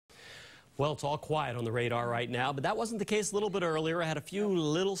Well, it's all quiet on the radar right now, but that wasn't the case a little bit earlier. I had a few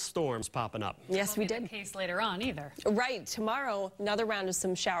little storms popping up. Yes, we did. The case later on either. Right. Tomorrow, another round of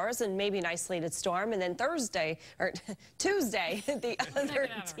some showers and maybe an isolated storm. And then Tuesday, the other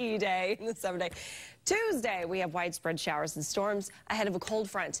T day in the 7-day. Tuesday, we have widespread showers and storms ahead of a cold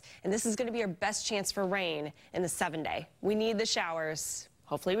front. And this is going to be our best chance for rain in the 7-day. We need the showers.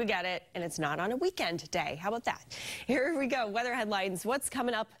 Hopefully we get it, and it's not on a weekend day. How about that? Here we go. Weather headlines. What's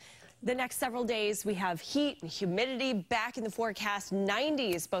coming up? The next several days, we have heat and humidity back in the forecast.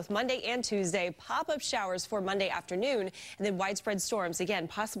 90s both Monday and Tuesday. Pop-up showers for Monday afternoon, and then widespread storms. Again,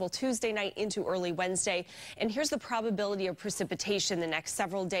 possible Tuesday night into early Wednesday. And here's the probability of precipitation the next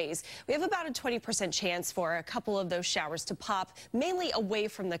several days. We have about a 20% chance for a couple of those showers to pop, mainly away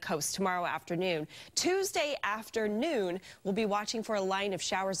from the coast tomorrow afternoon. Tuesday afternoon, we'll be watching for a line of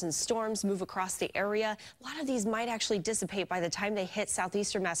showers and storms move across the area. A lot of these might actually dissipate by the time they hit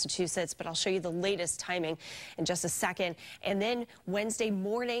southeastern Massachusetts. But I'll show you the latest timing in just a second. And then Wednesday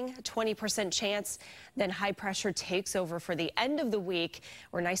morning, 20% chance. Then high pressure takes over for the end of the week.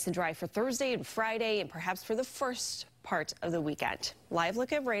 We're nice and dry for Thursday and Friday, and perhaps for the first part of the weekend. Live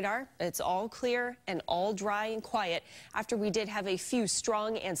look at radar. It's all clear and all dry and quiet after we did have a few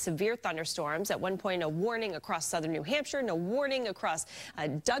strong and severe thunderstorms. At one point, a warning across southern New Hampshire and a warning across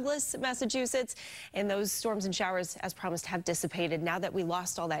Douglas, Massachusetts. And those storms and showers, as promised, have dissipated. Now that we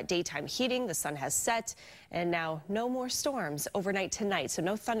lost all that daytime heating, the sun has set, and now no more storms overnight tonight. So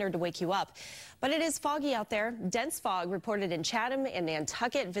no thunder to wake you up. But it is foggy out there. Dense fog reported in Chatham and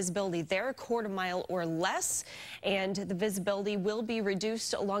Nantucket. Visibility there a quarter mile or less. And the visibility will be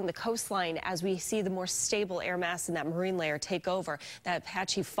reduced along the coastline as we see the more stable air mass and that marine layer take over. That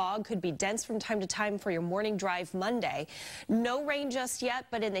patchy fog could be dense from time to time for your morning drive Monday. No rain just yet,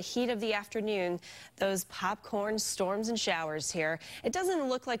 but in the heat of the afternoon, those popcorn storms and showers here. It doesn't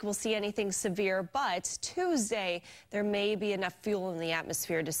look like we'll see anything severe, but Tuesday, there may be enough fuel in the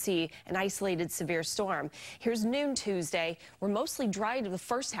atmosphere to see an isolated severe storm. Here's noon Tuesday. We're mostly dry to the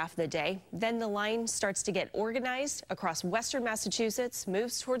first half of the day. Then the line starts to get organized across western Massachusetts,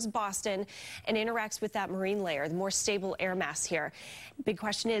 moves towards Boston, and interacts with that marine layer, the more stable air mass here. Big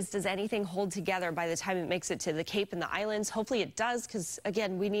question is, does anything hold together by the time it makes it to the Cape and the islands? Hopefully it does, because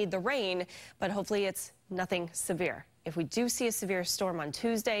again, we need the rain, but hopefully it's nothing severe. If we do see a severe storm on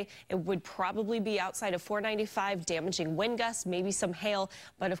Tuesday, it would probably be outside of 495, damaging wind gusts, maybe some hail,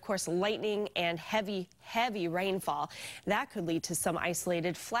 but of course lightning and heavy rainfall. That could lead to some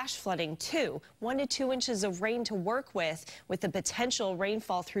isolated flash flooding too. 1 to 2 inches of rain to work with the potential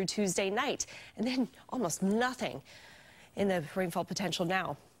rainfall through Tuesday night. And then almost nothing in the rainfall potential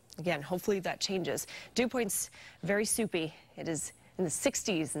now. Again, hopefully that changes. Dew point's very soupy. It is in the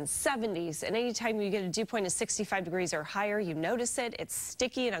 60s and 70s, and anytime you get a dew point of 65 degrees or higher, you notice it. It's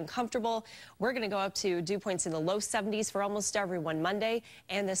sticky and uncomfortable. We're going to go up to dew points in the low 70s for almost everyone Monday,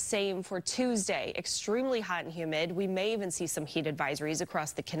 and the same for Tuesday. Extremely hot and humid. We may even see some heat advisories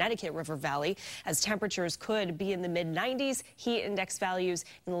across the Connecticut River Valley, as temperatures could be in the mid-90s, heat index values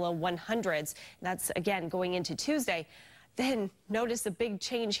in the low 100s. That's, again, going into Tuesday. Then notice a big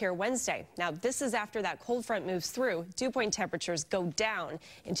change here Wednesday. Now, this is after that cold front moves through. Dew point temperatures go down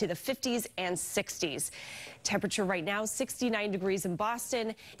into the 50s and 60s. Temperature right now, 69 degrees in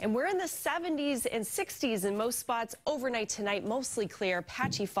Boston, and we're in the 70s and 60s in most spots. Overnight tonight, mostly clear,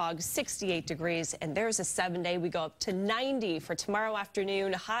 patchy fog, 68 degrees, and there's a 7-day. We go up to 90 for tomorrow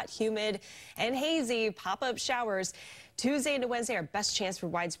afternoon. Hot, humid, and hazy. Pop-up showers. Tuesday into Wednesday, our best chance for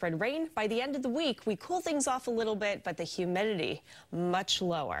widespread rain. By the end of the week, we cool things off a little bit, but the humidity much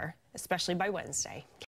lower, especially by Wednesday.